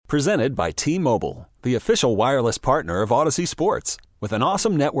Presented by T-Mobile, the official wireless partner of Odyssey Sports. With an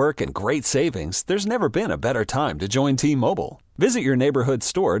awesome network and great savings, there's never been a better time to join T-Mobile. Visit your neighborhood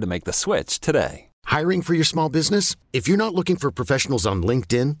store to make the switch today. Hiring for your small business? If you're not looking for professionals on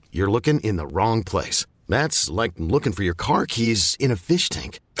LinkedIn, you're looking in the wrong place. That's like looking for your car keys in a fish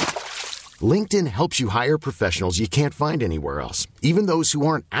tank. LinkedIn helps you hire professionals you can't find anywhere else, even those who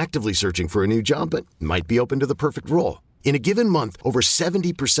aren't actively searching for a new job but might be open to the perfect role. In a given month, over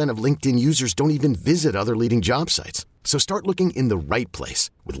 70% of LinkedIn users don't even visit other leading job sites. So start looking in the right place.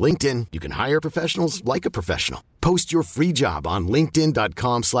 With LinkedIn, you can hire professionals like a professional. Post your free job on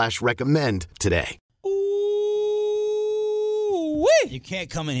linkedin.com/recommend today. Ooh-wee. You can't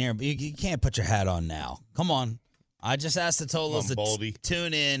come in here, but you can't put your hat on now. Come on. I just asked the Tolos to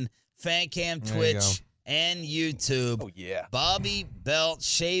tune in. Fan Cam, Twitch, and YouTube. Oh, yeah. Bobby Belt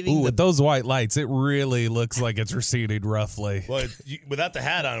shaving. Ooh, with those white lights, it really looks like it's receded roughly. Well, without the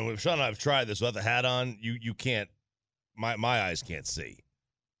hat on, Sean and I have tried this. Without the hat on, you can't, my eyes can't see.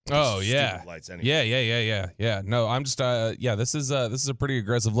 Oh, yeah. Lights anyway. Yeah. No, I'm just, this is a pretty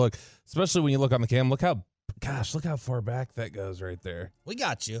aggressive look, especially when you look on the cam. Look how far back that goes right there. We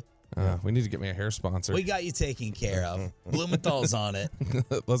got you. We need to get me a hair sponsor. We got you taken care of. Blumenthal's on it.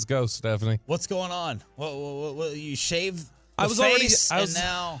 Let's go, Stephanie. What's going on? What you shaved the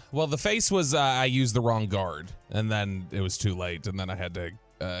now? Well, the face was, I used the wrong guard, and then it was too late, and then I had to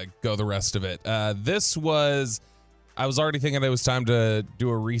go the rest of it. I was already thinking it was time to do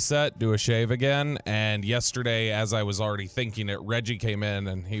a reset, do a shave again, and yesterday, as I was already thinking it, Reggie came in,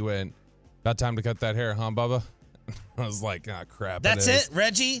 and he went, "About time to cut that hair, huh, Bubba?" I was like, "Oh crap!" That's it,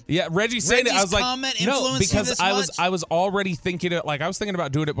 Reggie. Yeah, Reggie saying it. I was like, "No," because I was already thinking it. Like I was thinking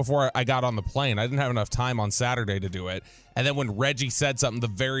about doing it before I got on the plane. I didn't have enough time on Saturday to do it. And then when Reggie said something the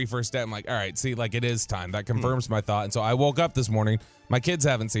very first day, I'm like, "All right, see, like it is time." That confirms my thought. And so I woke up this morning. My kids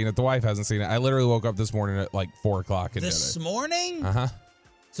haven't seen it. The wife hasn't seen it. I literally woke up this morning at like 4 o'clock and this did it. Morning? Uh huh.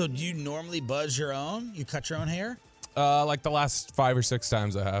 So do you normally buzz your own? You cut your own hair? Like the last 5 or 6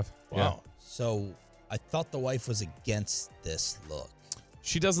 times I have. Wow. Yeah. So I thought the wife was against this look.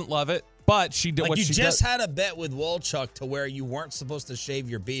 She doesn't love it, but she did. Like what you she just does, had a bet with Wolchuk to where you weren't supposed to shave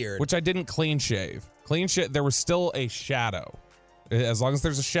your beard, which I didn't clean shave. There was still a shadow. As long as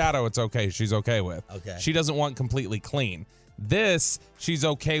there's a shadow, it's okay. She's okay with. Okay. She doesn't want completely clean. This she's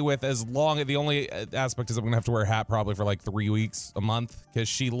okay with as long. The only aspect is I'm gonna have to wear a hat probably for like 3 weeks, a month, because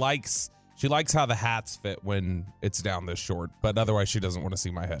she likes how the hats fit when it's down this short, but otherwise she doesn't want to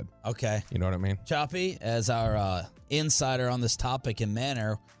see my head. Okay. You know what I mean? Choppy, as our insider on this topic and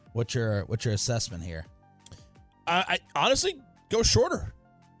manner, what's your assessment here? I honestly go shorter.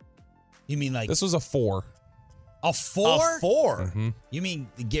 You mean like this was a 4? A 4? A 4. Mm-hmm. You mean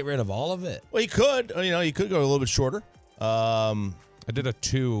get rid of all of it? Well, you could. You could go a little bit shorter. I did a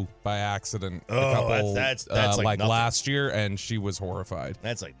 2 by accident. That's like nothing. Last year, and she was horrified.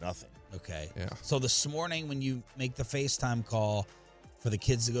 That's like nothing. Okay. Yeah. So this morning when you make the FaceTime call for the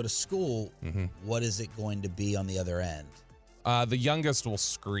kids to go to school, what is it going to be on the other end? The youngest will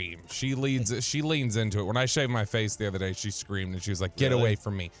scream. She leans into it. When I shaved my face the other day, she screamed and she was like, "Get away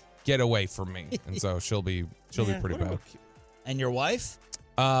from me. Get away from me." And so she'll be pretty bad. And your wife?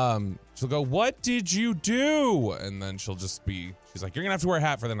 She'll go, "What did you do?" And then she's like, "You're gonna have to wear a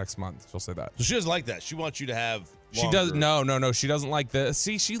hat for the next month." She'll say that. So she doesn't like that. She wants you to have She does no. She doesn't like the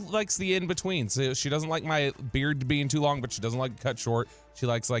she likes the in between. So she doesn't like my beard being too long, but she doesn't like it cut short. She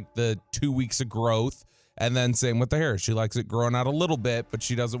likes like the 2 weeks of growth. And then same with the hair. She likes it growing out a little bit, but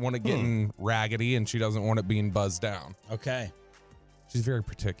she doesn't want it getting raggedy and she doesn't want it being buzzed down. Okay. She's very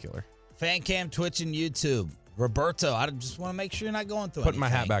particular. Fan Cam, Twitch, and YouTube. Roberto, I just want to make sure you're not going through Putting my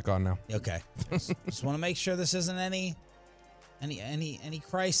hat back on now. Okay. Just want to make sure this isn't any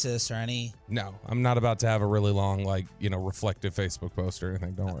crisis or any. No, I'm not about to have a really long, reflective Facebook post or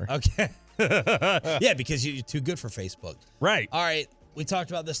anything. Don't worry. Okay. Yeah, because you're too good for Facebook. Right. All right. We talked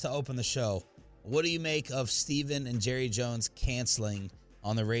about this to open the show. What do you make of Steven and Jerry Jones canceling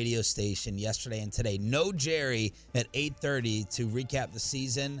on the radio station yesterday and today? No Jerry at 8:30 to recap the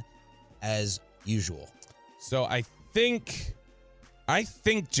season as usual. So I think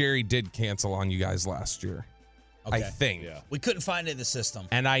Jerry did cancel on you guys last year. Okay. I think. Yeah. We couldn't find it in the system.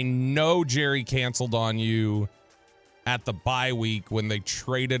 And I know Jerry canceled on you at the bye week when they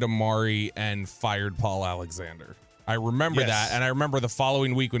traded Amari and fired Paul Alexander. I remember that. And I remember the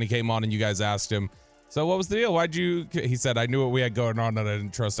following week when he came on and you guys asked him, "So what was the deal? He said, "I knew what we had going on and I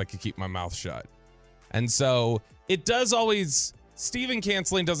didn't trust I could keep my mouth shut." And so it does always, Steven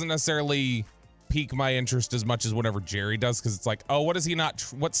canceling doesn't necessarily pique my interest as much as whatever Jerry does, because it's like, oh,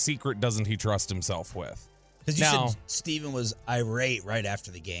 what secret doesn't he trust himself with? Because you said Steven was irate right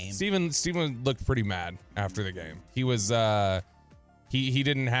after the game. Steven looked pretty mad after the game. He was he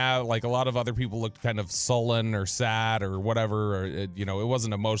didn't have, like, a lot of other people looked kind of sullen or sad or whatever, or it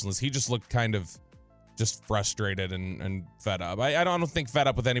wasn't emotionless. He just looked kind of just frustrated and fed up. I don't think fed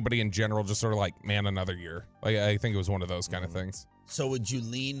up with anybody in general, just sort of like, man, another year. Like, I think it was one of those kind of things. So would you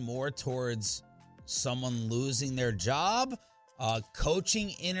lean more towards someone losing their job, coaching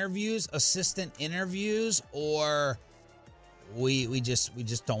interviews, assistant interviews, or we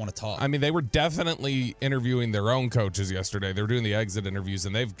just don't want to talk? I mean, they were definitely interviewing their own coaches yesterday. They were doing the exit interviews,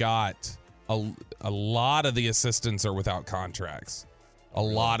 and they've got a lot of the assistants are without contracts. A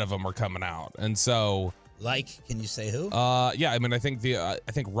lot of them are coming out, and so. Like, can you say who? Yeah, I mean, I think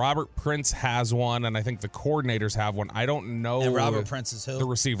Robert Prince has one, and I think the coordinators have one. I don't know. And Robert Prince is who? The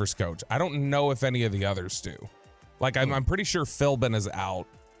receivers coach. I don't know if any of the others do. Like, I'm pretty sure Philbin is out.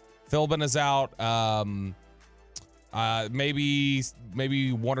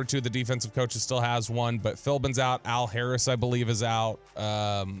 Maybe one or two of the defensive coaches still has one, but Philbin's out. Al Harris, I believe, is out.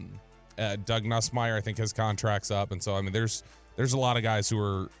 Doug Nussmeier, I think, his contract's up, and so I mean, there's a lot of guys who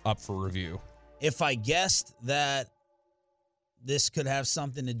are up for review. If I guessed that this could have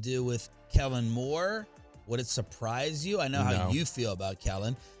something to do with Kellen Moore, would it surprise you? I know how you feel about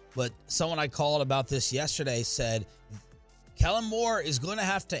Kellen, but someone I called about this yesterday said Kellen Moore is going to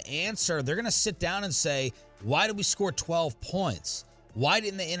have to answer. They're going to sit down and say, why did we score 12 points? Why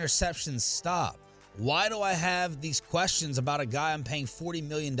didn't the interceptions stop? Why do I have these questions about a guy I'm paying $40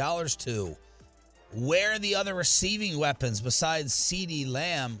 million to? Where are the other receiving weapons besides CeeDee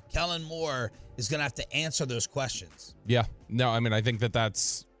Lamb? Kellen Moore is going to have to answer those questions. Yeah. No, I mean, I think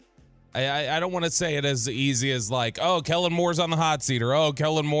that's I don't want to say it as easy as like, oh, Kellen Moore's on the hot seat, or oh,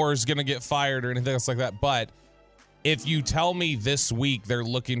 Kellen Moore's going to get fired, or anything else like that. But if you tell me this week they're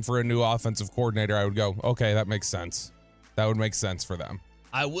looking for a new offensive coordinator, I would go, okay, that makes sense. That would make sense for them.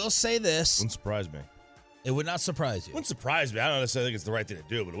 I will say this. Wouldn't surprise me. It would not surprise you. Wouldn't surprise me. I don't necessarily think it's the right thing to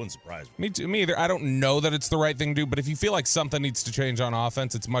do, but it wouldn't surprise me. Me either. I don't know that it's the right thing to do, but if you feel like something needs to change on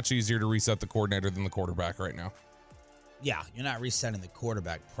offense, it's much easier to reset the coordinator than the quarterback right now. Yeah, you're not resetting the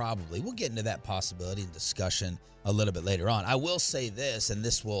quarterback, probably. We'll get into that possibility and discussion a little bit later on. I will say this, and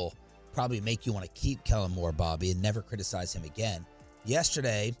this will probably make you want to keep Kellen Moore, Bobby, and never criticize him again.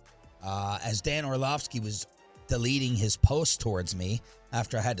 Yesterday, as Dan Orlovsky was deleting his post towards me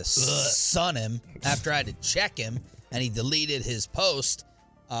after I had to sun him, after I had to check him, and he deleted his post,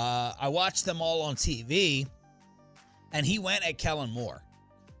 I watched them all on TV, and he went at Kellen Moore.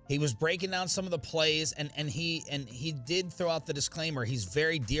 He was breaking down some of the plays, and he did throw out the disclaimer. He's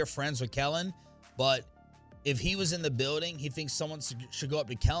very dear friends with Kellen, but if he was in the building, he thinks someone should go up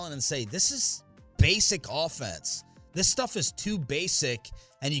to Kellen and say, this is basic offense. This stuff is too basic,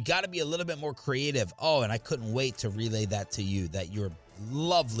 and you got to be a little bit more creative. Oh, and I couldn't wait to relay that to you, that your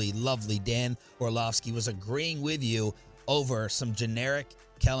lovely, lovely Dan Orlovsky was agreeing with you over some generic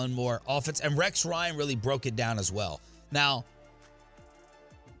Kellen Moore offense, and Rex Ryan really broke it down as well. Now,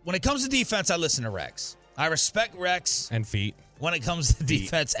 when it comes to defense, I listen to Rex. I respect Rex. And feet. When it comes to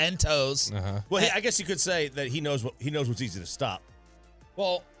defense and toes. Uh-huh. Well, I guess you could say that he knows what's easy to stop.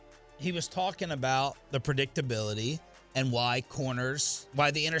 Well, he was talking about the predictability and why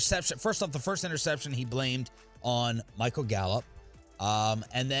the interception. First off, the first interception he blamed on Michael Gallup.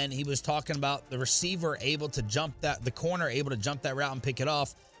 And then he was talking about the receiver able to jump the corner able to jump that route and pick it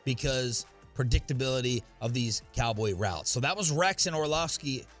off because predictability of these Cowboy routes. So that was Rex and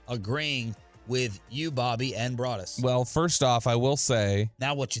Orlovsky agreeing with you, Bobby, and Broadus. Well, first off, I will say.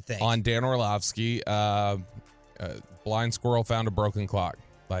 Now what you think? On Dan Orlovsky, blind squirrel found a broken clock.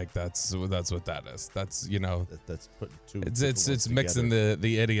 Like, that's what that is. That's, that's putting two. It's mixing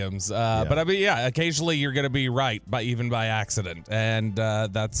the idioms. But I mean, yeah, occasionally you're going to be right, even by accident, and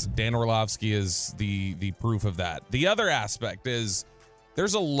that's Dan Orlovsky is the proof of that. The other aspect is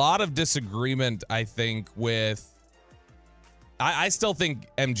there's a lot of disagreement, I think, with. I still think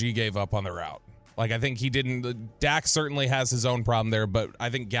MG gave up on the route. Like, I think he didn't. Dak certainly has his own problem there, but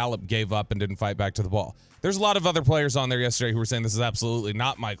I think Gallup gave up and didn't fight back to the ball. There's a lot of other players on there yesterday who were saying this is absolutely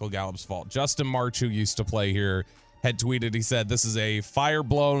not Michael Gallup's fault. Justin March, who used to play here, had tweeted, he said, this is a fire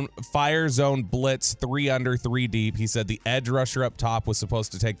zone blitz, 3 under, 3 deep. He said the edge rusher up top was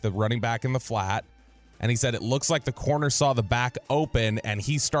supposed to take the running back in the flat. And he said it looks like the corner saw the back open and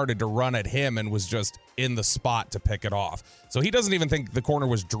he started to run at him and was just in the spot to pick it off. So he doesn't even think the corner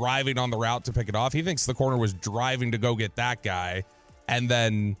was driving on the route to pick it off. He thinks the corner was driving to go get that guy and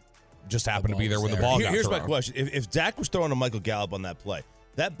then just happened to be there when the ball got thrown. Here's my question. If Dak was throwing to Michael Gallup on that play,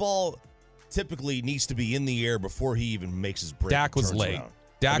 that ball typically needs to be in the air before he even makes his break. Dak was late. Around.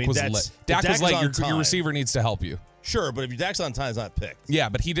 Dak was late. Dak was late. Your receiver needs to help you. Sure, but if your Dak's on time, it's not picked. Yeah,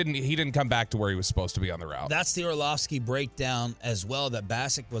 but he didn't come back to where he was supposed to be on the route. That's the Orlovsky breakdown as well that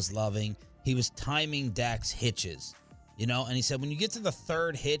Bassick was loving. He was timing Dak's hitches, and he said when you get to the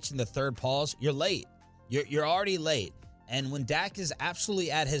third hitch and the third pause, you're late. You're already late. And when Dak is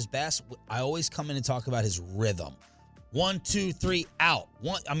absolutely at his best, I always come in and talk about his rhythm. 1, 2, 3, out.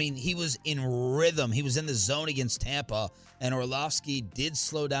 He was in rhythm. He was in the zone against Tampa, and Orlovsky did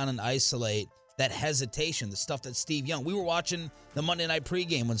slow down and isolate that hesitation, the stuff that Steve Young. We were watching the Monday night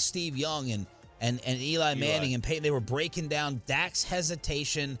pregame when Steve Young and Eli Manning and Peyton, they were breaking down Dak's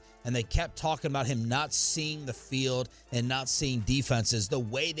hesitation, and they kept talking about him not seeing the field and not seeing defenses the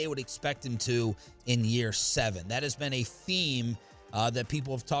way they would expect him to in year 7. That has been a theme that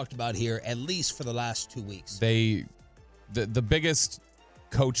people have talked about here, at least for the last 2 weeks. The biggest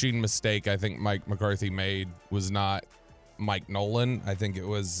coaching mistake I think Mike McCarthy made was not Mike Nolan. I think it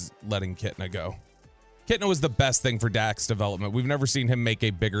was letting Kitna go. Kitna was the best thing for Dak's development. We've never seen him make a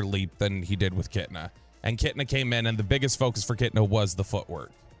bigger leap than he did with Kitna. And Kitna came in, and the biggest focus for Kitna was the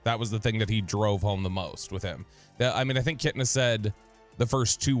footwork. That was the thing that he drove home the most with him. I think Kitna said the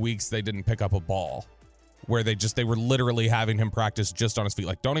first 2 weeks they didn't pick up a ball, where they were literally having him practice just on his feet.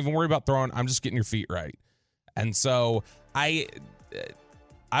 Like, don't even worry about throwing. I'm just getting your feet right. And so I'd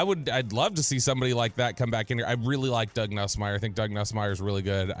love to see somebody like that come back in here. I really like Doug Nussmeier. I think Doug Nussmeier is really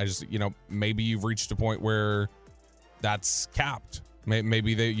good. I just, maybe you've reached a point where that's capped.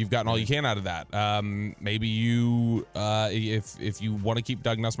 Maybe you've gotten all you can out of that. Maybe you, if you want to keep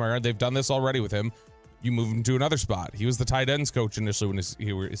Doug Nussmeier, they've done this already with him. You move him to another spot. He was the tight ends coach initially when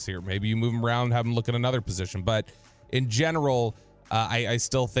he was here. Maybe you move him around, have him look at another position. But in general, I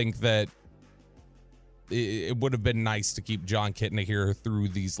still think that it would have been nice to keep John Kitna here through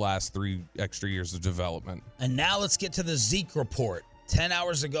these last 3 extra years of development. And now let's get to the Zeke report. 10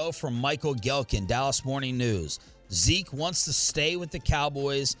 hours ago from Michael Gelkin, Dallas Morning News. Zeke wants to stay with the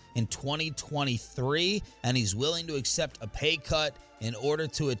Cowboys in 2023, and he's willing to accept a pay cut in order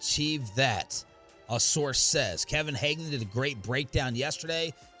to achieve that, a source says. Kevin Hagelin did a great breakdown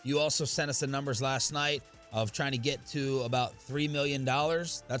yesterday. You also sent us the numbers last night of trying to get to about $3 million.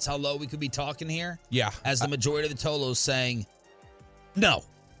 That's how low we could be talking here? Yeah. As the majority of the Tolos saying, no.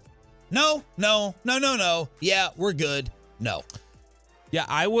 No. Yeah, we're good. No. Yeah,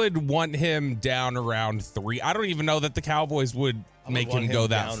 I would want him down around 3. I don't even know that the Cowboys would make him go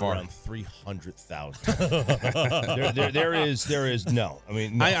that far. Around 300,000. there is no.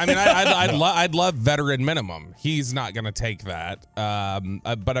 No. I'd love veteran minimum. He's not going to take that.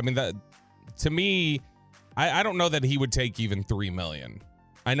 But that to me, I don't know that he would take even $3 million.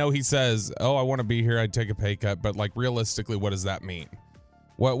 I know he says, "Oh, I want to be here. I'd take a pay cut," but realistically, what does that mean?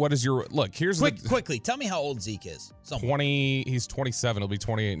 What is your look? Here's quickly. Tell me how old Zeke is. 20. He's 27. He'll be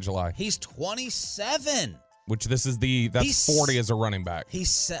 28 in July. He's 27. Which that's 40 as a running back.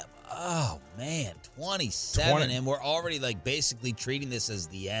 Oh man, 27, and we're already basically treating this as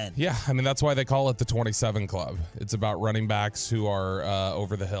the end. Yeah, that's why they call it the 27 Club. It's about running backs who are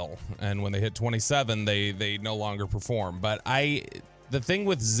over the hill, and when they hit 27, they no longer perform. But the thing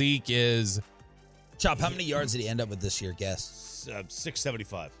with Zeke is, Chop, how many yards did he end up with this year? Guess.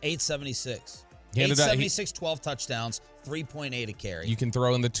 675. 876. 876, 12 touchdowns, 3.8 a carry. You can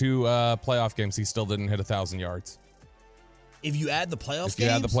throw in the 2 playoff games. He still didn't hit 1,000 yards. If you add the playoff games? If you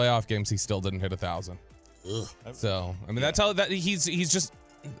add the playoff games, he still didn't hit 1,000. So, that's how that he's just,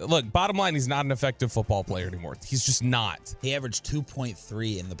 look, bottom line, he's not an effective football player anymore. He's just not. He averaged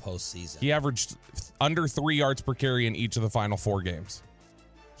 2.3 in the postseason. He averaged under 3 yards per carry in each of the final 4 games.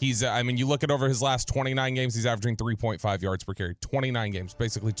 He's, you look at over his last 29 games, he's averaging 3.5 yards per carry. 29 games,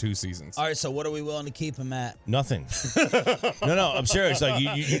 basically 2 seasons. All right, so what are we willing to keep him at? Nothing. No, I'm serious.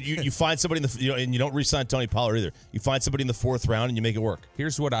 You find somebody and you don't re-sign Tony Pollard either. You find somebody in the 4th round and you make it work.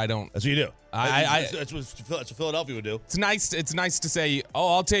 Here's what I don't. That's what you do. That's what Philadelphia would do. It's nice to say,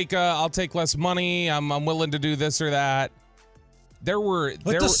 I'll take less money. I'm willing to do this or that.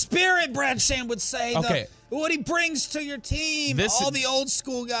 The spirit, Brad Sham would say. Okay. What he brings to your team. All the old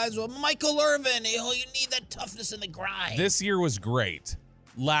school guys. Well, Michael Irvin. You need that toughness in the grind. This year was great.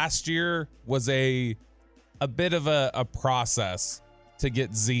 Last year was a bit of a process to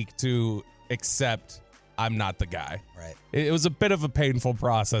get Zeke to accept I'm not the guy. Right. It was a bit of a painful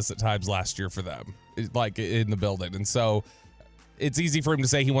process at times last year for them, in the building. And so it's easy for him to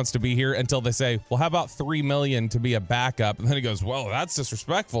say he wants to be here until they say, well, how about $3 million to be a backup? And then he goes, well, that's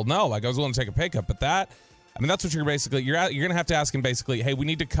disrespectful. No, I was willing to take a pay cut, but that's what you're going to have to ask him basically, hey, we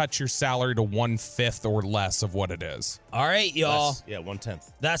need to cut your salary to 1/5 or less of what it is. All right, y'all. Less, yeah,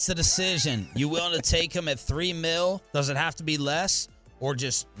 1/10. That's the decision. You willing to take him at $3 million? Does it have to be less? or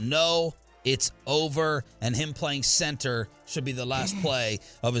just know it's over and him playing center should be the last play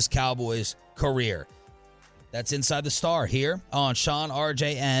of his Cowboys career. That's Inside the Star here on Sean,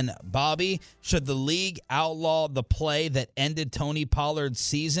 RJ, and Bobby. Should the league outlaw the play that ended Tony Pollard's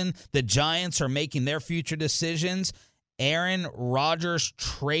season? The Giants are making their future decisions. Aaron Rodgers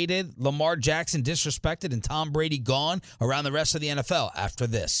traded, Lamar Jackson disrespected, and Tom Brady gone around the rest of the NFL after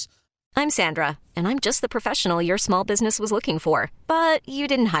this. I'm Sandra, and I'm just the professional your small business was looking for. But you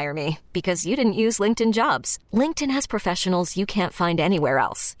didn't hire me because you didn't use LinkedIn Jobs. LinkedIn has professionals you can't find anywhere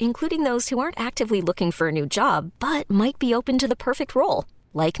else, including those who aren't actively looking for a new job, but might be open to the perfect role,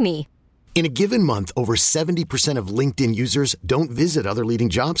 like me. In a given month, over 70% of LinkedIn users don't visit other leading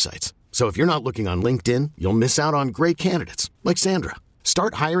job sites. So if you're not looking on LinkedIn, you'll miss out on great candidates like Sandra.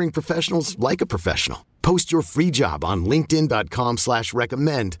 Start hiring professionals like a professional. Post your free job on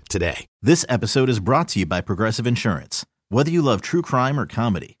linkedin.com/recommend today. This episode is brought to you by Progressive Insurance. Whether you love true crime or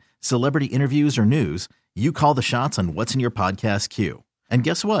comedy, celebrity interviews or news, you call the shots on what's in your podcast queue. And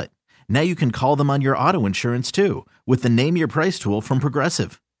guess what? Now you can call them on your auto insurance too with the Name Your Price tool from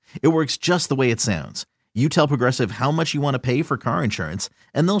Progressive. It works just the way it sounds. You tell Progressive how much you want to pay for car insurance,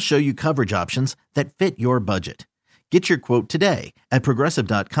 and they'll show you coverage options that fit your budget. Get your quote today at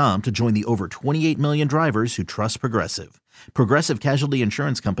Progressive.com to join the over 28 million drivers who trust Progressive. Progressive Casualty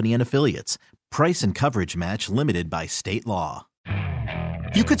Insurance Company and Affiliates. Price and coverage match limited by state law.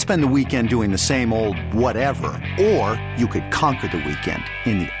 You could spend the weekend doing the same old whatever, or you could conquer the weekend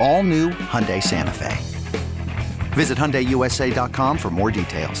in the all-new Hyundai Santa Fe. Visit HyundaiUSA.com for more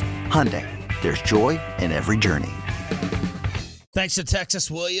details. Hyundai, there's joy in every journey. Thanks to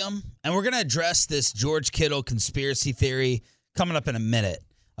Texas William. And we're going to address this George Kittle conspiracy theory coming up in a minute.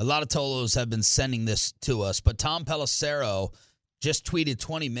 A lot of Tolos have been sending this to us, but Tom Pelissero just tweeted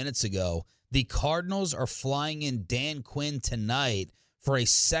 20 minutes ago, the Cardinals are flying in Dan Quinn tonight for a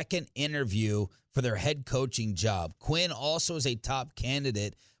second interview for their head coaching job. Quinn also is a top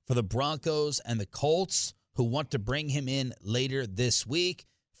candidate for the Broncos and the Colts, who want to bring him in later this week.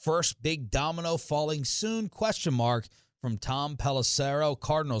 First big domino falling soon, ? From Tom Pelissero.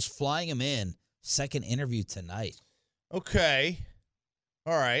 Cardinals flying him in. Second interview tonight. Okay.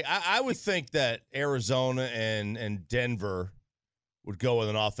 All right. I would think that Arizona and Denver would go with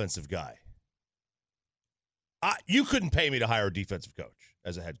an offensive guy. You couldn't pay me to hire a defensive coach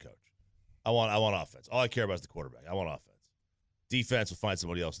as a head coach. I want offense. All I care about is the quarterback. I want offense. Defense will find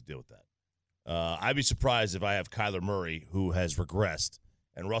somebody else to deal with that. I'd be surprised if I have Kyler Murray, who has regressed,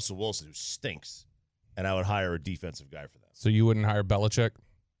 and Russell Wilson, who stinks, and I would hire a defensive guy for that. So you wouldn't hire Belichick?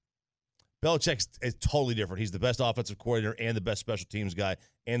 Belichick is totally different. He's the best offensive coordinator and the best special teams guy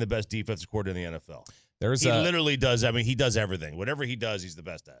and the best defensive coordinator in the NFL. He literally does. I mean, he does everything. Whatever he does, he's the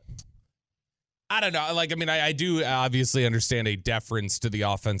best at. I don't know. I do obviously understand a deference to the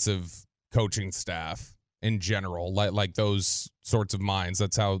offensive coaching staff in general, like those sorts of minds.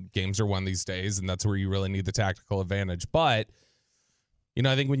 That's how games are won these days, and that's where you really need the tactical advantage. But,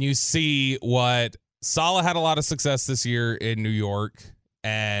 I think when you see what Saleh had a lot of success this year in New York,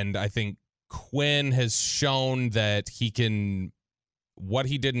 and I think Quinn has shown that he can, what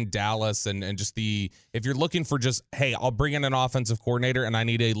he did in Dallas, and just if you're looking for just, hey, I'll bring in an offensive coordinator and I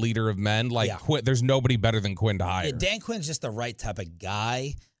need a leader of men, Quinn, there's nobody better than Quinn to hire. Yeah, Dan Quinn's just the right type of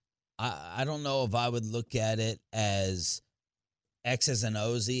guy. I don't know if I would look at it as X's and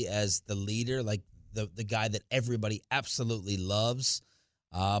O's as the leader, like the guy that everybody absolutely loves.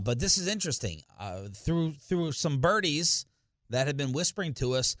 But this is interesting. Through some birdies that had been whispering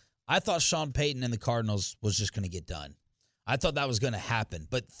to us, I thought Sean Payton and the Cardinals was just going to get done. I thought that was going to happen.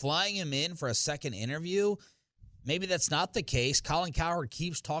 But flying him in for a second interview, maybe that's not the case. Colin Cowherd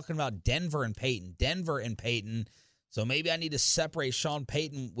keeps talking about Denver and Payton. So maybe I need to separate Sean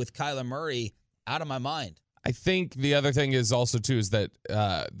Payton with Kyler Murray out of my mind. I think the other thing is also, too, is that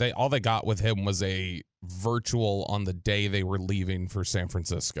all they got with him was a virtual on the day they were leaving for San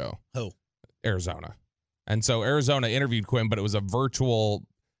Francisco. Who? Arizona. And so Arizona interviewed Quinn, but it was a virtual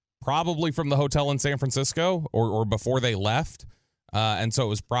probably from the hotel in San Francisco or before they left. And so it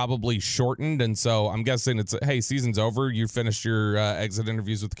was probably shortened. And so I'm guessing it's, hey, season's over. You finished your exit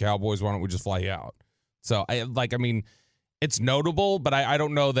interviews with the Cowboys. Why don't we just fly you out? So, it's notable, but I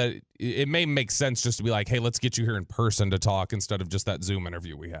don't know that it may make sense just to be like, hey, let's get you here in person to talk instead of just that Zoom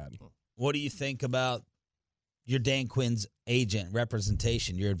interview we had. What do you think about your Dan Quinn's agent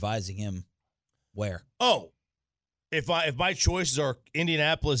representation? You're advising him where? Oh, if my choices are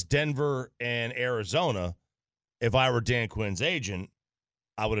Indianapolis, Denver, and Arizona, if I were Dan Quinn's agent,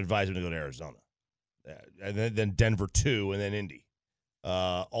 I would advise him to go to Arizona. And then Denver 2, and then Indy.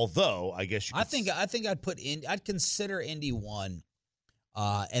 Although I guess I think I'd put I'd consider Indy 1.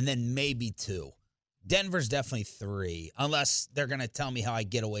 and then maybe 2. Denver's definitely 3, unless they're going to tell me how I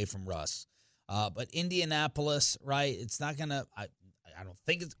get away from Russ. But Indianapolis, right? It's not going to. I don't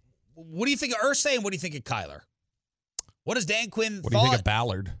think it's. What do you think of Irsay and what do you think of Kyler? What does Dan Quinn What do you think of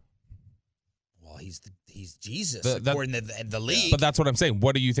Ballard? Well, he's Jesus according to the league. But that's what I'm saying.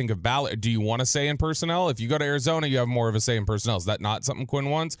 What do you think of Ballard? Do you want a say in personnel? If you go to Arizona, you have more of a say in personnel. Is that not something Quinn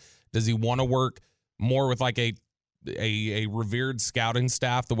wants? Does he want to work more with like a revered scouting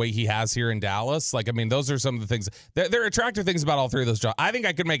staff the way he has here in Dallas? Like, I mean, those are some of the things. There are attractive things about all 3 of those jobs. I think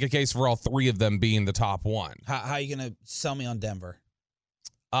I could make a case for all 3 of them being the top one. How are you going to sell me on Denver?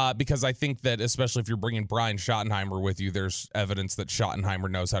 Because I think that, especially if you're bringing Brian Schottenheimer with you, there's evidence that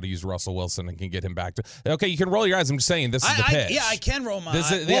Schottenheimer knows how to use Russell Wilson and can get him back to. Okay, you can roll your eyes. I'm just saying this is the pitch. I can roll my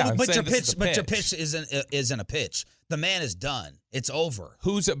eyes. But your pitch isn't a pitch. The man is done. It's over.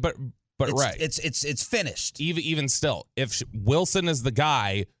 Right. It's finished. Even still, if Wilson is the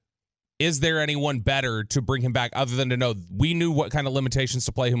guy, is there anyone better to bring him back other than to know we knew what kind of limitations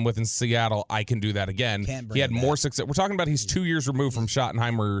to play him with in Seattle? I can do that again. He had more success. We're talking about he's 2 years removed from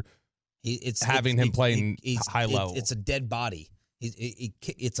Schottenheimer having him playing high level. It's a dead body.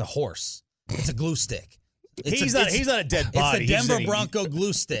 It's a horse. It's a glue stick. He's not a dead body. It's the Denver Bronco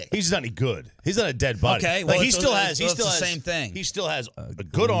glue stick. He's not any good. He's not a dead body. Okay, well, he still has the same thing. He still has a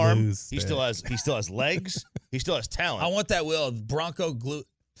good arm. He still has legs. He still has talent. I want that Will Bronco glue.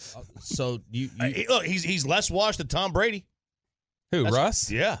 So look, he's less washed than Tom Brady.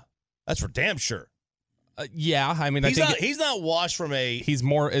 Russ? Yeah, that's for damn sure. Yeah, I mean, he's not washed from a. He's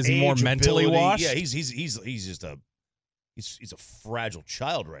more mentally washed. Yeah, he's just he's a fragile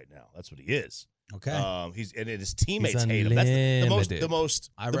child right now. That's what he is. Okay. And his teammates hate him. That's the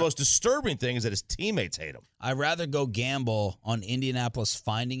most disturbing thing is that his teammates hate him. I'd rather go gamble on Indianapolis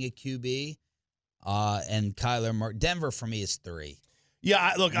finding a QB, and Kyler Murray. Denver for me is 3.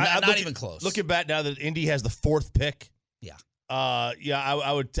 Yeah, not even close. Looking back now that Indy has the 4th pick. Yeah.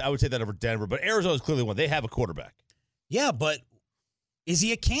 I would take that over Denver, but Arizona's clearly one. They have a quarterback. Yeah, but is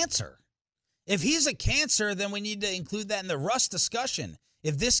he a cancer? If he's a cancer, then we need to include that in the Russ discussion.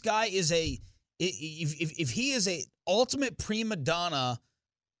 If this guy is if he is a ultimate prima donna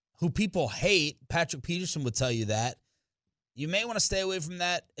who people hate, Patrick Peterson would tell you that, you may want to stay away from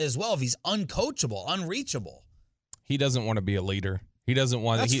that as well if he's uncoachable, unreachable. He doesn't want to be a leader. He doesn't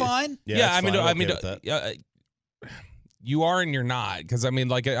want. That's fine. Yeah, you are and you're not, because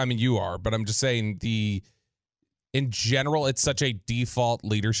you are, but I'm just saying in general, it's such a default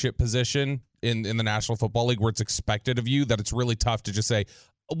leadership position in the National Football League where it's expected of you that it's really tough to just say,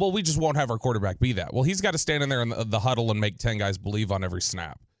 well, we just won't have our quarterback be that. Well, he's got to stand in there in the huddle and make 10 guys believe on every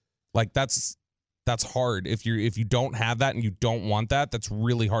snap. Like that's hard. If you don't have that and you don't want that, that's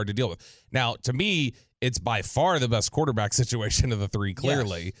really hard to deal with. Now, to me, it's by far the best quarterback situation of the 3,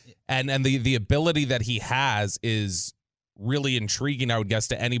 clearly. Yes. And the ability that he has is really intriguing, I would guess,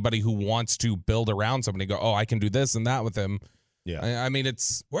 to anybody who wants to build around somebody. Go, oh, I can do this and that with him. Yeah. I mean,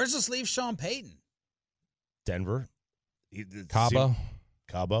 it's... Where's this leave Sean Payton? Denver. Cabo.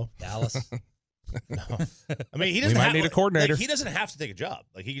 Dallas. No. I mean, he doesn't might need a coordinator. He doesn't have to take a job.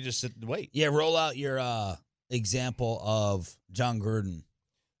 Like, he can just sit and wait. Yeah, roll out your example of John Gruden.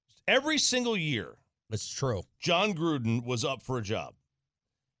 Every single year. It's true. John Gruden was up for a job.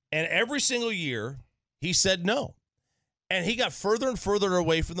 And every single year, he said no. And he got further and further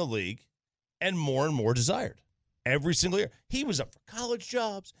away from the league and more desired. Every single year. He was up for college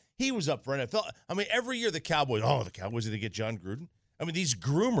jobs. He was up for NFL. I mean, every year the Cowboys are they get John Gruden? I mean, these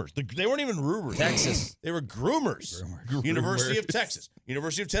groomers, they weren't even rumors. Texas. They were groomers. University of Texas,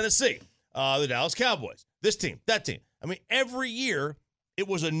 University of Tennessee, the Dallas Cowboys, this team, that team. I mean, every year it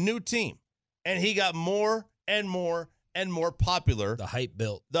was a new team. And he got more and more and more popular. The hype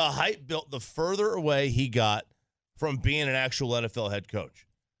built the further away he got from being an actual NFL head coach.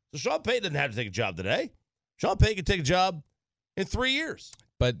 So Sean Payton didn't have to take a job today. Sean Payton could take a job in 3 years.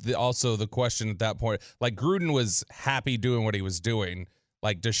 But also the question at that point, like Gruden was happy doing what he was doing.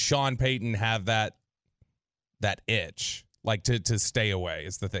 Like, does Sean Payton have that itch? Like to stay away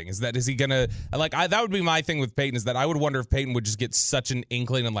is the thing. Is he gonna that would be my thing with Peyton, is that I would wonder if Peyton would just get such an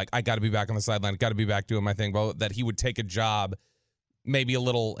inkling and like, I got to be back on the sideline, got to be back doing my thing, but that he would take a job maybe a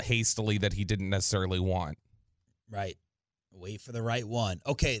little hastily that he didn't necessarily want. Right. Wait for the right one.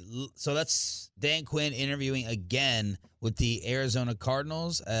 Okay, so that's Dan Quinn interviewing again with the Arizona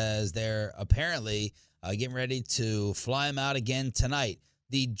Cardinals as they're apparently getting ready to fly him out again tonight.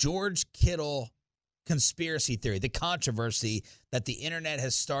 The George Kittle conspiracy theory, the controversy that the internet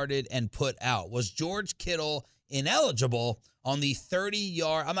has started and put out. Was George Kittle ineligible on the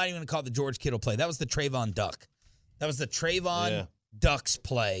 30-yard, I'm not even going to call it the George Kittle play. That was the Trayvon duck. That was the Trayvon Ducks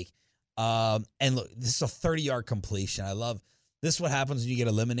play. And look, this is a 30-yard completion. I love this. Is what happens when you get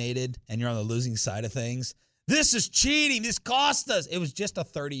eliminated and you're on the losing side of things. This is cheating. This cost us. It was just a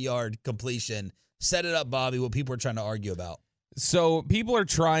 30-yard completion. Set it up, Bobby, what people are trying to argue about. So people are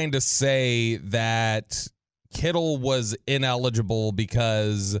trying to say that Kittle was ineligible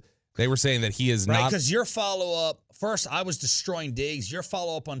because they were saying that he is not. Because your follow-up, first I was destroying Diggs. Your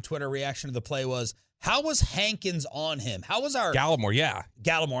follow-up on Twitter reaction to the play was, how was Hankins on him? How was our... Gallimore, yeah.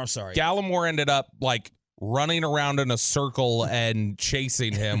 Gallimore, I'm sorry. Gallimore ended up, running around in a circle and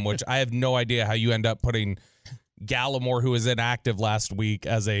chasing him, which I have no idea how you end up putting Gallimore, who was inactive last week,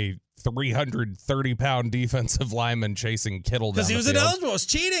 as a 330-pound defensive lineman chasing Kittle down the field. Because he was ineligible. It was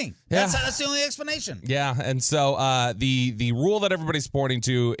cheating. Yeah. That's the only explanation. Yeah, and so the rule that everybody's pointing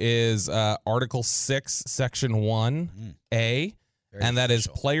to is Article 6, Section 1A, and that is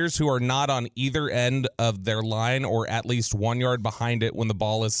players who are not on either end of their line or at least 1 yard behind it when the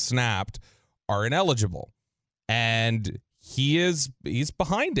ball is snapped are ineligible. And he's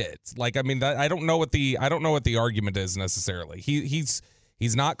behind it. I don't know what the argument is necessarily. He's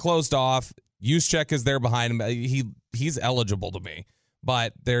not closed off. Juszczyk is there behind him. He's eligible to me.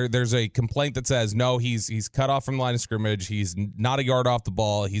 But there's a complaint that says, no, he's cut off from the line of scrimmage. He's not a yard off the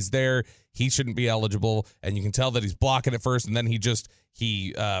ball. He's there. He shouldn't be eligible. And you can tell that he's blocking it first, and then he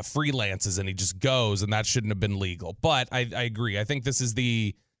freelances and he just goes, and that shouldn't have been legal. But I agree. I think this is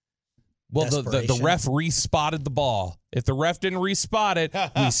the ref re-spotted the ball. If the ref didn't re-spot it,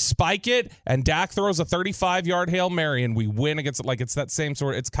 we spike it, and Dak throws a 35-yard Hail Mary, and we win against it. It's that same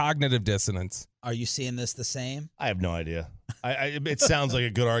sort. It's cognitive dissonance. Are you seeing this the same? I have no idea. It sounds like a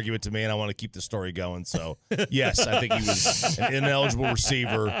good argument to me, and I want to keep the story going. So, yes, I think he was an ineligible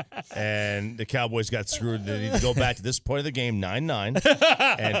receiver, and the Cowboys got screwed. They need to go back to this point of the game, 9-9,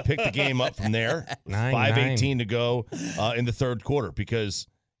 and pick the game up from there. 5:18 to go in the third quarter because,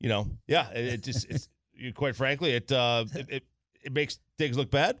 quite frankly, it makes things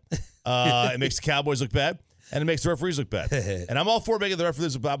look bad. It makes the Cowboys look bad. And it makes the referees look bad. And I'm all for making the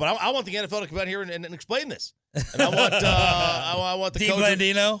referees look bad, but I want the NFL to come out here and explain this. And I want the Dean coach.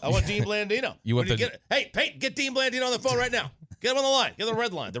 Blandino? I want Dean Blandino. Hey, Peyton, get Dean Blandino on the phone right now. Get him on the line. Get the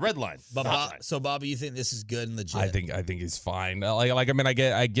red line. The red line. So, Bobby, you think this is good and legit? I think he's fine.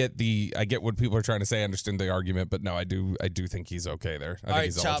 I get what people are trying to say. I understand the argument, but no, I do think he's okay there. I think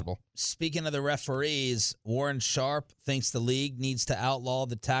he's eligible. Speaking of the referees, Warren Sharp thinks the league needs to outlaw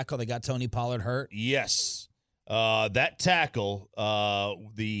the tackle that got Tony Pollard hurt. Yes. That tackle,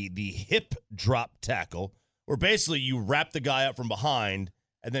 the hip drop tackle, where basically you wrap the guy up from behind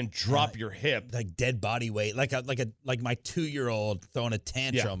and then drop your hip, like dead body weight, like my 2-year-old throwing a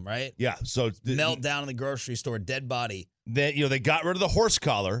tantrum, right? Yeah. So meltdown in the grocery store, dead body. Then they got rid of the horse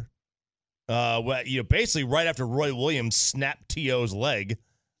collar. Basically right after Roy Williams snapped T.O.'s leg,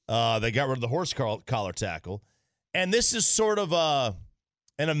 they got rid of the horse collar tackle, and this is sort of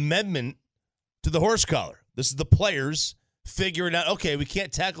an amendment to the horse collar. This is the players figuring out, okay, we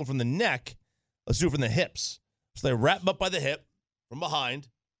can't tackle from the neck. Let's do it from the hips. So they wrap them up by the hip from behind,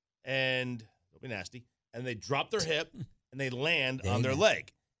 and don't be nasty, and they drop their hip, and they land on their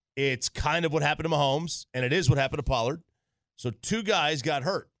leg. It's kind of what happened to Mahomes, and it is what happened to Pollard. So 2 guys got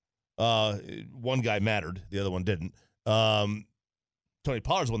hurt. One guy mattered. The other one didn't. Tony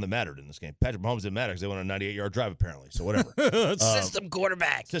Pollard's the one that mattered in this game. Patrick Mahomes didn't matter because they went on a 98-yard drive, apparently. So whatever. System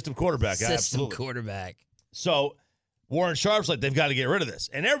quarterback. System quarterback, absolutely. Quarterback. So Warren Sharp's like, they've got to get rid of this.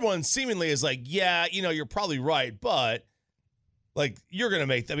 And everyone seemingly is like, yeah, you're probably right, but you're going to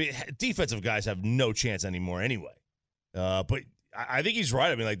make defensive guys have no chance anymore anyway. But I think he's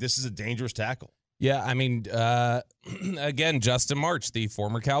right. This is a dangerous tackle. Yeah, again, Justin March, the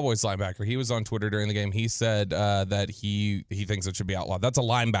former Cowboys linebacker, he was on Twitter during the game. He said that he thinks it should be outlawed. That's a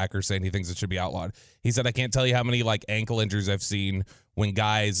linebacker saying he thinks it should be outlawed. He said, I can't tell you how many ankle injuries I've seen when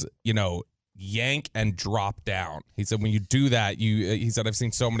guys, yank and drop down. He said, when you do that, he said, I've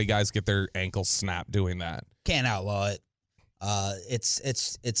seen so many guys get their ankles snapped doing that. Can't outlaw it.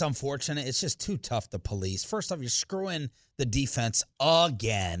 It's unfortunate. It's just too tough to police. First off, you're screwing the defense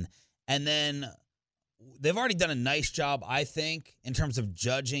again, and then they've already done a nice job, I think, in terms of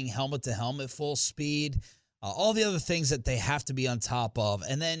judging helmet to helmet full speed, all the other things that they have to be on top of.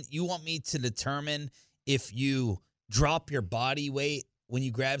 And then you want me to determine if you drop your body weight when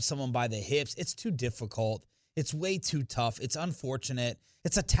you grab someone by the hips. It's too difficult. It's way too tough. It's unfortunate.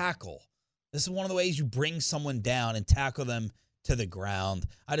 It's a tackle. This is one of the ways you bring someone down and tackle them to the ground.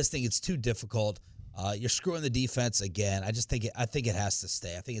 I just think it's too difficult. You're screwing the defense again. I think it has to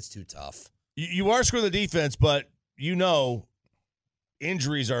stay. I think it's too tough. You are screwing the defense, but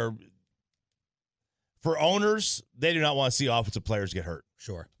injuries are for owners, they do not want to see offensive players get hurt.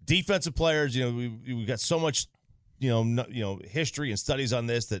 Sure. Defensive players, we've got so much, history and studies on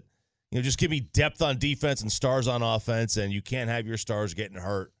this that, just give me depth on defense and stars on offense, and you can't have your stars getting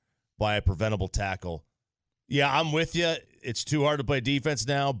hurt by a preventable tackle. Yeah, I'm with you. It's too hard to play defense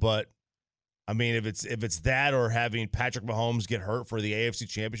now, but I mean, if it's that or having Patrick Mahomes get hurt for the AFC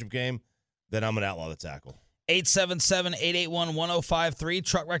Championship game, then I'm going to outlaw the tackle. 877-881-1053,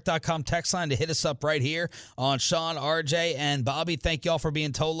 truckwreck.com text line to hit us up right here on Sean, RJ, and Bobby. Thank y'all for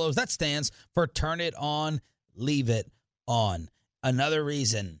being Tolos. That stands for Turn It On, Leave It On. Another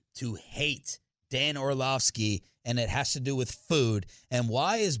reason to hate Dan Orlovsky, and it has to do with food. And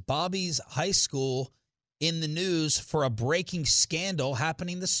why is Bobby's high school in the news for a breaking scandal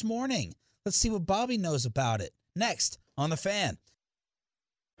happening this morning? Let's see what Bobby knows about it. Next on The Fan.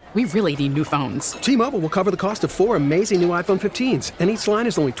 We really need new phones. T-Mobile will cover the cost of 4 amazing new iPhone 15s, and each line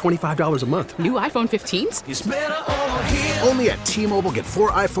is only $25 a month. New iPhone 15s? It's better over here. Only at T-Mobile, get 4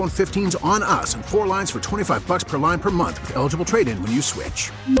 iPhone 15s on us and 4 lines for $25 per line per month with eligible trade-in when you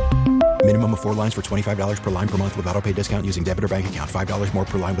switch. Minimum of 4 lines for $25 per line per month with autopay discount using debit or bank account. $5 more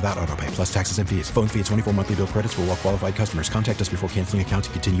per line without autopay, plus taxes and fees. Phone fee at 24 monthly bill credits for well-qualified customers. Contact us before canceling account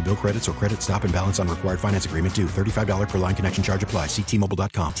to continue bill credits or credit stop and balance on required finance agreement due. $35 per line connection charge applies. See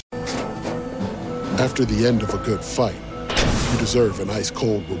T-Mobile.com. After the end of a good fight, you deserve an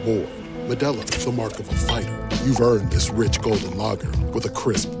ice-cold reward. Modelo is the mark of a fighter. You've earned this rich golden lager with a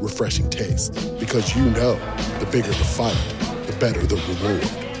crisp, refreshing taste. Because you know, the bigger the fight, the better the reward.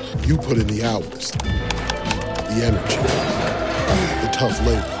 You put in the hours, the energy, the tough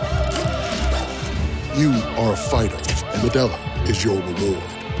labor. You are a fighter, and Modelo is your reward.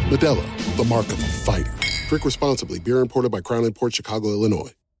 Modelo, the mark of a fighter. Drink responsibly. Beer imported by Crown Imports, Chicago,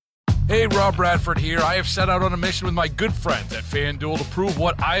 Illinois. Hey, Rob Bradford here. I have set out on a mission with my good friends at FanDuel to prove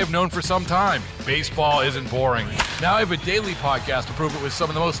what I have known for some time. Baseball isn't boring. Now I have a daily podcast to prove it with some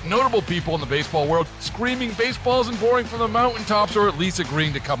of the most notable people in the baseball world, screaming baseball isn't boring from the mountaintops, or at least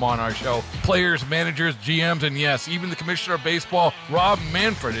agreeing to come on our show. Players, managers, GMs, and yes, even the commissioner of baseball, Rob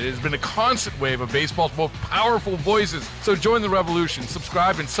Manfred. It has been a constant wave of baseball's most powerful voices. So join the revolution.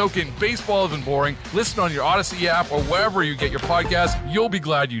 Subscribe and soak in Baseball Isn't Boring. Listen on your Odyssey app or wherever you get your podcasts. You'll be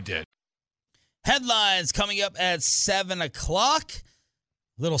glad you did. Headlines coming up at 7 o'clock.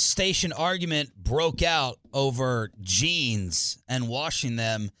 Little station argument broke out over jeans and washing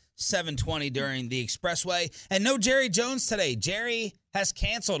them. 7:20 during the expressway. And no Jerry Jones today. Jerry has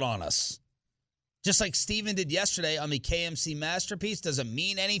canceled on us. Just like Steven did yesterday on the KMC Masterpiece. Doesn't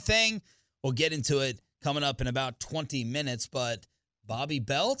mean anything. We'll get into it coming up in about 20 minutes. But Bobby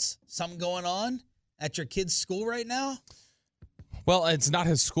Belt, something going on at your kid's school right now? Well, it's not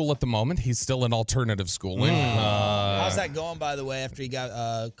his school at the moment. He's still in alternative schooling. How's that going, by the way, after he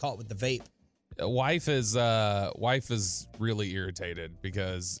got caught with the vape? Wife is really irritated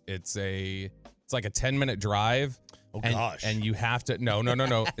because it's like a 10-minute drive. Oh, gosh. And you have to no.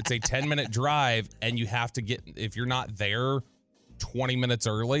 It's a 10-minute drive, and you have to get, if you're not there 20 minutes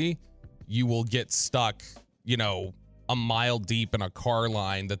early, you will get stuck, a mile deep in a car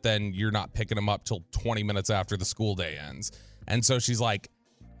line that then you're not picking them up till 20 minutes after the school day ends. And so she's like,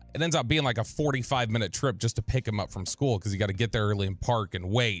 it ends up being like a 45-minute trip just to pick him up from school because you got to get there early and park and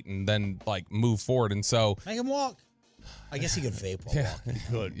wait and then like move forward. And so make him walk. I guess he could vape while walking.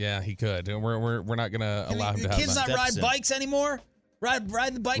 He could. Yeah, he could. And we're not gonna allow him to have. Kids not ride bikes anymore. Ride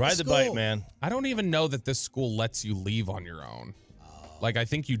the bike. Ride the bike, man. I don't even know that this school lets you leave on your own. Like I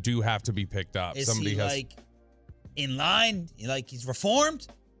think you do have to be picked up. Is he like in line? Like he's reformed?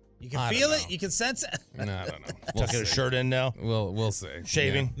 You can feel it. You can sense it. No, I don't know. Tucking his shirt in now. We'll see.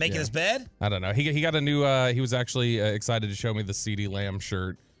 Shaving. Yeah. Making his bed. I don't know. He got a new. He was actually excited to show me the CeeDee Lamb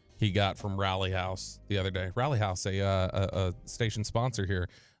shirt he got from Rally House the other day. Rally House, a station sponsor here.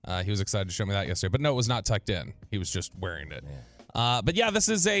 He was excited to show me that yesterday, but no, it was not tucked in. He was just wearing it. Yeah. But yeah, this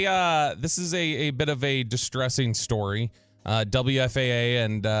is a bit of a distressing story. WFAA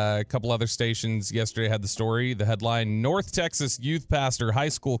and a couple other stations yesterday had the story. The headline: North Texas youth pastor, high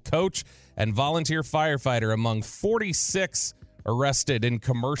school coach, and volunteer firefighter among 46 arrested in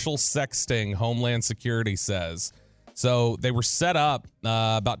commercial sexting, Homeland Security says. So they were set up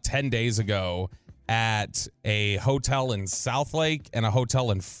about 10 days ago at a hotel in Southlake and a hotel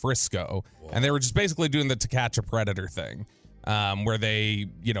in Frisco. Whoa. And they were just basically doing the To Catch a Predator thing. Where they,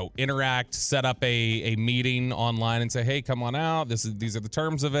 interact, set up a meeting online and say, hey, come on out. These are the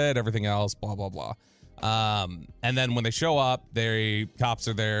terms of it, everything else, blah, blah, blah. And then when they show up, cops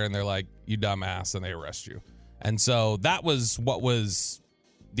are there and they're like, you dumbass, and they arrest you. And so that was what was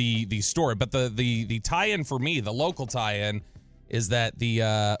the story. But the tie-in for me, the local tie-in, is that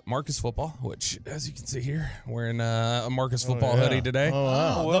the Marcus football, which, as you can see here, wearing a Marcus football hoodie today.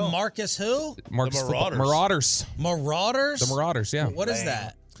 The Marcus who? Marcus The Marauders. Marauders. Marauders? The Marauders, yeah. What is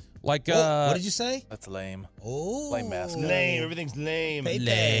that? Like, what did you say? That's lame. Oh. Lame mascot. Lame. Everything's lame.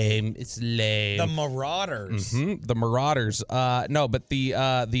 Lame. It's lame. The Marauders. Mm-hmm. The Marauders. No, but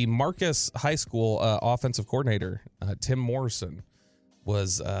the Marcus High School offensive coordinator, Tim Morrison,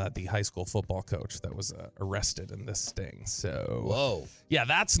 was the high school football coach that was arrested in this sting. So, whoa. Yeah,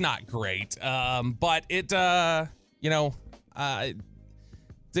 that's not great. But it,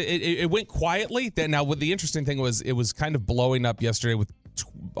 it went quietly. Now, what the interesting thing was, it was kind of blowing up yesterday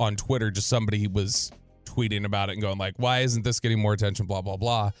on Twitter. Just somebody was tweeting about it and going like, "Why isn't this getting more attention?" Blah blah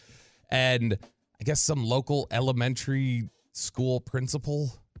blah. And I guess some local elementary school principal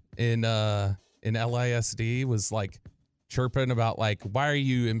in LISD was like chirping about like, "Why are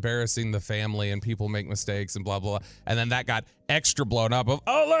you embarrassing the family and people make mistakes and blah blah." And then that got extra blown up of,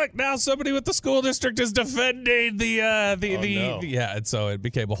 "Oh look, now somebody with the school district is defending the yeah." And so it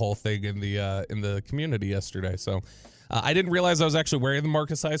became a whole thing in the community yesterday. So I didn't realize I was actually wearing the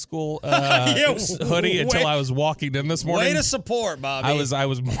Marcus High School hoodie until I was walking in this morning. Way to support, Bobby. I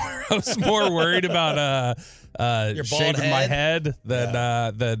was more worried about shaving my head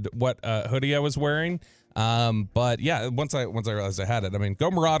than what hoodie I was wearing. But yeah, once I realized I had it, I mean, go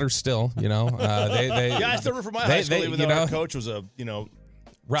Marauders still, they I still root for my high school, even though our coach was a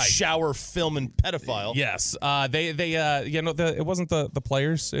right shower filming pedophile. Yes, it wasn't the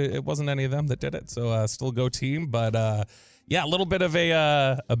players, it wasn't any of them that did it. So still go team, but yeah, a little bit of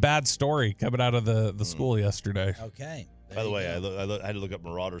a bad story coming out of the school yesterday. Okay. By the way, I had to look up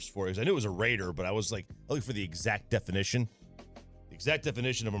Marauders for it because I knew it was a raider, but I was like looking for the exact definition. The exact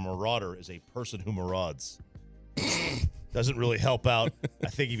definition of a marauder is a person who marauds. Doesn't really help out, I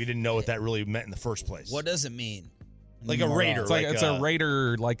think, if you didn't know what that really meant in the first place. What does it mean? Like a raider. It's a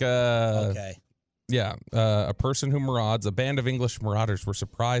raider, like a... Okay. Yeah, a person who marauds. A band of English marauders were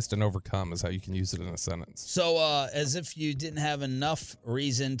surprised and overcome is how you can use it in a sentence. So as if you didn't have enough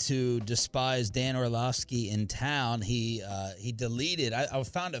reason to despise Dan Orlovsky in town, he deleted. I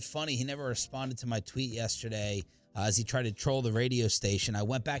found it funny. He never responded to my tweet yesterday as he tried to troll the radio station. I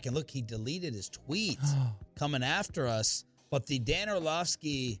went back and looked. He deleted his tweet coming after us. But the Dan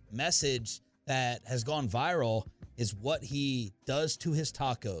Orlovsky message that has gone viral is what he does to his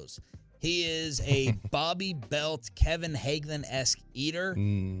tacos. He is a Bobby Belt, Kevin Hagelin-esque eater,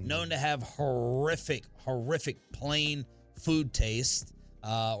 known to have horrific plain food taste.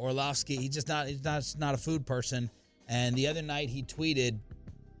 Orlovsky, he's not a food person. And the other night he tweeted,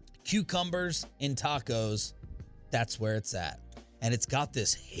 "Cucumbers in tacos, that's where it's at." And it's got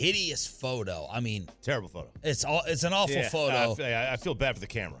this hideous photo. I mean, terrible photo. It's an awful photo. I feel bad for the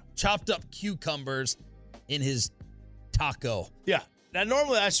camera. Chopped up cucumbers in his taco. Yeah. Now,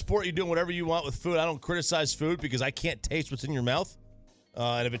 normally I support you doing whatever you want with food. I don't criticize food because I can't taste what's in your mouth.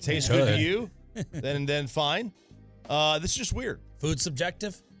 And if it tastes good to you, then fine. This is just weird. Food's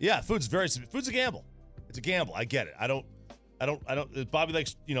subjective? Yeah, food's a gamble. It's a gamble. I get it. I don't. Bobby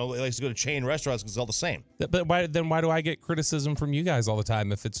likes to go to chain restaurants because it's all the same. But why do I get criticism from you guys all the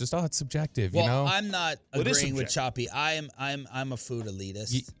time if it's just it's subjective? Well, I'm not agreeing with Choppy. I'm a food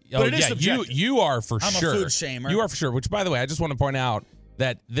elitist. But it is subjective. You are for I'm sure. I'm a food shamer. You are for sure. Which, by the way, I just want to point out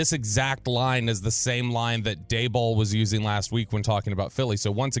that this exact line is the same line that Daboll was using last week when talking about Philly.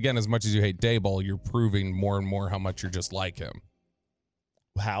 So once again, as much as you hate Daboll, you're proving more and more how much you're just like him.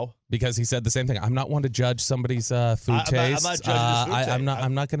 How? Because he said the same thing. I'm not one to judge somebody's food taste. I'm not judging his food taste.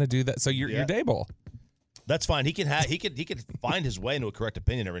 I'm not going to do that. So you're Daboll. That's fine. He can find his way into a correct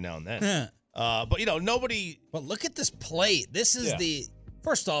opinion every now and then. But nobody. But look at this plate. This is the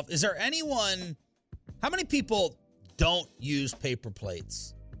first off. Is there anyone? How many people don't use paper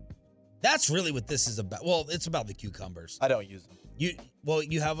plates? That's really what this is about. Well, it's about the cucumbers. I don't use them. You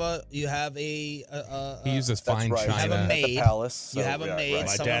have a he uses fine china. You have a maid. At the palace. You have a maid.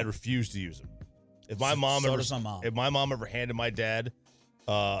 Right. My dad refused to use them. If my mom ever handed my dad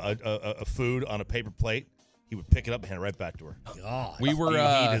a food on a paper plate, he would pick it up and hand it right back to her. God, we were.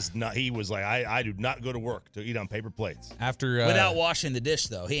 He was like, I do not go to work to eat on paper plates. Without washing the dish,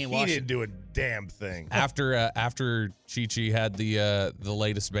 though, he didn't do a damn thing. After Chi-Chi had the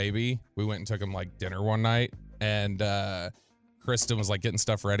latest baby, we went and took him like dinner one night, and Kristen was like getting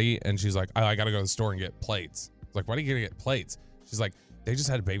stuff ready, and she's like, "Oh, I gotta go to the store and get plates." I was like, "Why are you gonna get plates?" She's like, "They just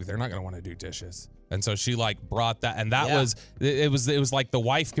had a baby. They're not gonna want to do dishes." And so she like brought that, and that was like the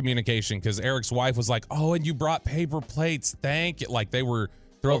wife communication, because Eric's wife was like, "Oh, and you brought paper plates, thank you." Like they were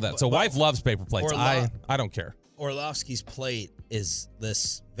thrilled that. So wife loves paper plates. I don't care. Orlovsky's plate is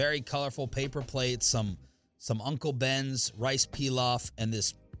this very colorful paper plate, some some Uncle Ben's rice pilaf, and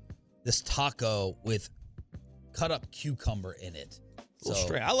this taco with cut up cucumber in it. So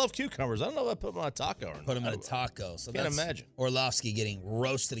straight. I love cucumbers. I don't know if I put them on a taco or not. Put them in a taco. So can't imagine. Orlovsky getting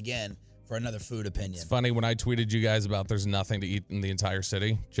roasted again for another food opinion. It's funny, when I tweeted you guys about there's nothing to eat in the entire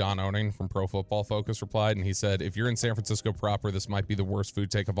city, John Owning from Pro Football Focus replied, and he said, if you're in San Francisco proper, this might be the worst food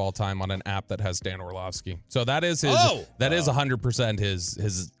take of all time on an app that has Dan Orlovsky. So that is his. That is 100%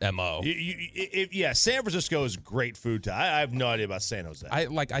 his MO. Yeah, San Francisco is great food. I have no idea about San Jose.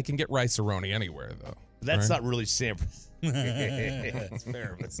 I can get rice-a-roni anywhere, though. That's not really San Francisco. It's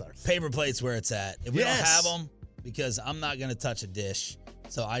fair, but it's not. Paper plates where it's at. If we don't have them, because I'm not going to touch a dish,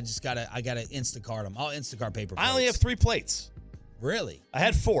 so I gotta Instacart them. I'll Instacart paper plates. I only have 3 plates. Really? I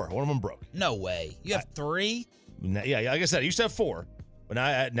had 4. One of them broke. No way. You have 3? Yeah, like I said, I used to have 4,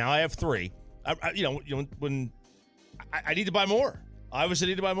 but now I have 3. When I need to buy more. I obviously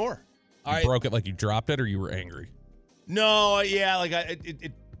need to buy more. All right. You broke it like you dropped it, or you were angry? No, yeah, like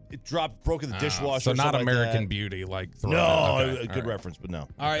it broke in the dishwasher. So not American like Beauty, like a good reference, but no.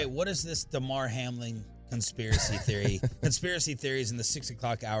 All right, what is this Damar Hamlin conspiracy theory? Conspiracy theories in the 6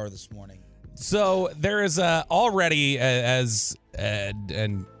 o'clock hour this morning. So there is already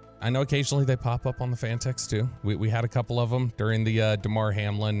and I know occasionally they pop up on the fan text too. We had a couple of them during the Damar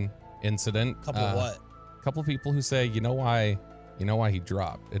Hamlin incident. Couple of what? A couple of people who say, you know why he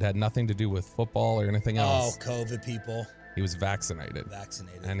dropped. It had nothing to do with football or anything else. Oh, COVID people. He was vaccinated.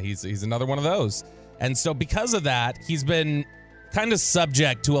 Vaccinated. And he's another one of those. And so because of that, he's been kind of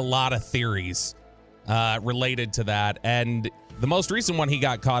subject to a lot of theories related to that. And the most recent one he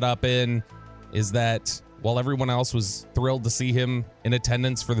got caught up in is that while everyone else was thrilled to see him in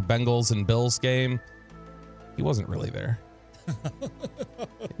attendance for the Bengals and Bills game, he wasn't really there.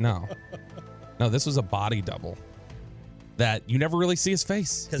 No, this was a body double that you never really see his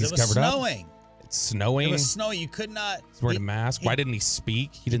face. Because it was snowing. It's snowing. It was snowing. You could not. He's wearing a mask. Why didn't he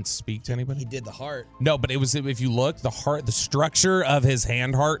speak? He didn't speak to anybody. He did the heart. No, but it was, if you look, the structure of his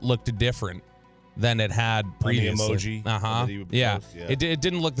hand heart looked different than it had previously. The emoji. Yeah. It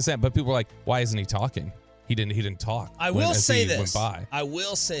didn't look the same. But people were like, "Why isn't he talking?" He didn't talk. I will say this. Went by. I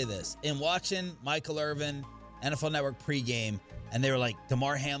will say this. In watching Michael Irvin, NFL Network pregame, and they were like,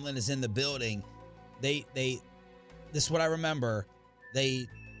 Damar Hamlin is in the building. This is what I remember. They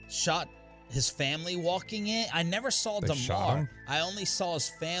shot his family walking in. I never saw Damar. I only saw his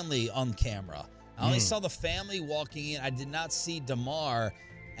family on camera. I only saw the family walking in. I did not see Damar.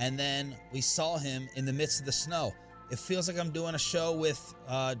 And then we saw him in the midst of the snow. It feels like I'm doing a show with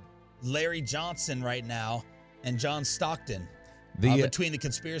Larry Johnson right now and John Stockton. Between the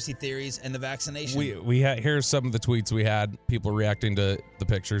conspiracy theories and the vaccination. Here's some of the tweets we had. People reacting to the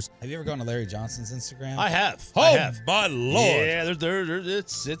pictures. Have you ever gone to Larry Johnson's Instagram? I have. My Lord. Yeah,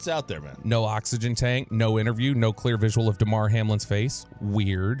 it's out there, man. No oxygen tank, no interview, no clear visual of Damar Hamlin's face.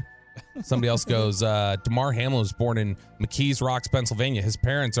 Weird. Somebody else goes, Damar Hamlin was born in McKees Rocks, Pennsylvania. His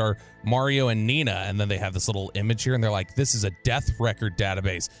parents are Mario and Nina. And then they have this little image here, and they're like, this is a death record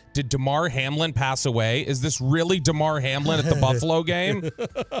database. Did Damar Hamlin pass away? Is this really Damar Hamlin at the Buffalo game?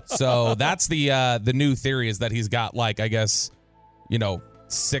 So that's the new theory, is that he's got, like, I guess,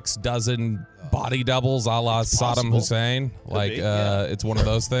 6 dozen body doubles a la Saddam Hussein. It's one of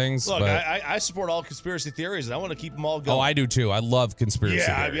those things. Look, but I support all conspiracy theories, and I want to keep them all going. Oh, I do too. I love conspiracy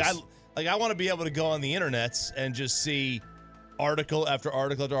theories. I want to be able to go on the internets and just see article after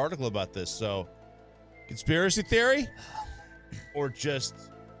article after article about this. So, conspiracy theory, or just,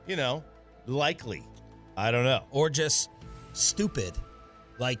 likely. I don't know. Or just stupid,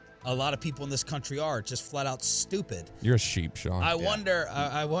 like a lot of people in this country are just flat out stupid. You're a sheep, Sean. I wonder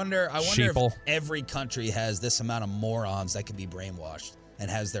if every country has this amount of morons that can be brainwashed and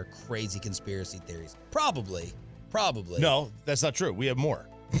has their crazy conspiracy theories. Probably. No, that's not true. We have more.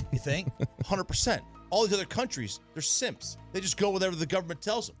 You think? 100%. All these other countries, they're simps. They just go whatever the government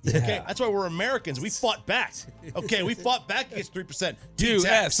tells them. Yeah. Okay, that's why we're Americans. We fought back. Okay, we fought back against 3%.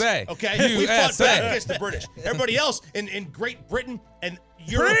 USA. Okay, we fought back against the British. Everybody else in Great Britain and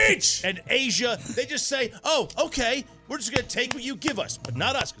Europe and Asia, they just say, oh, okay, we're just going to take what you give us, but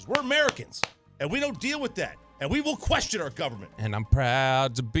not us, because we're Americans, and we don't deal with that. And we will question our government. And I'm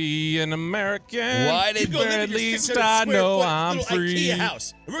proud to be an American. Why did at least I know I'm free? IKEA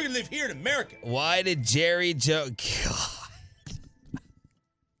house, and we're gonna live here in America. Why did Jerry Joe? God.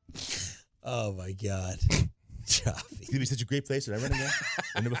 Oh my God. It's gonna be such a great place when I run again.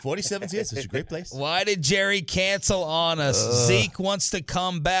 And number 47's here. Such a great place. Why did Jerry cancel on us? Zeke wants to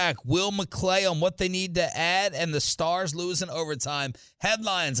come back. Will McClay on what they need to add, and the Stars lose in overtime.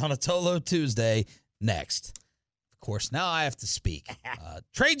 Headlines on a Tolo Tuesday. Next. Of course, now I have to speak.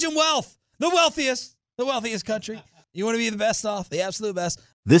 Trajan Wealth, the the wealthiest country. You want to be the best off, the absolute best.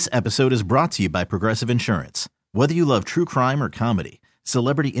 This episode is brought to you by Progressive Insurance. Whether you love true crime or comedy,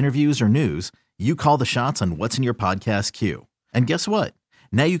 celebrity interviews or news, you call the shots on what's in your podcast queue. And guess what?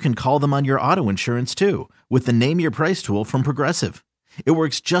 Now you can call them on your auto insurance too with the Name Your Price tool from Progressive. It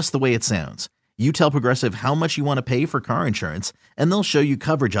works just the way it sounds. You tell Progressive how much you want to pay for car insurance, and they'll show you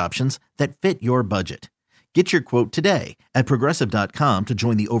coverage options that fit your budget. Get your quote today at Progressive.com to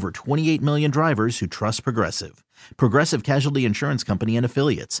join the over 28 million drivers who trust Progressive. Progressive Casualty Insurance Company and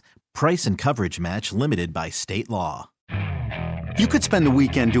Affiliates. Price and coverage match limited by state law. You could spend the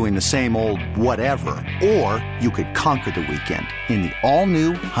weekend doing the same old whatever, or you could conquer the weekend in the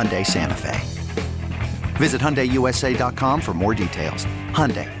all-new Hyundai Santa Fe. Visit HyundaiUSA.com for more details.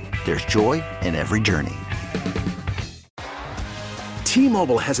 Hyundai, there's joy in every journey.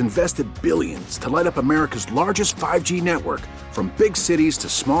 T-Mobile has invested billions to light up America's largest 5G network, from big cities to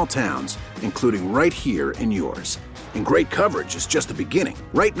small towns, including right here in yours. And great coverage is just the beginning.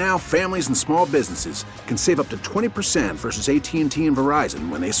 Right now, families and small businesses can save up to 20% versus AT&T and Verizon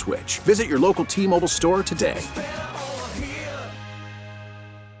when they switch. Visit your local T-Mobile store today.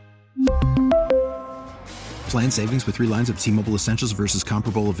 Plan savings with 3 lines of T-Mobile Essentials versus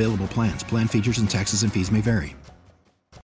comparable available plans. Plan features and taxes and fees may vary.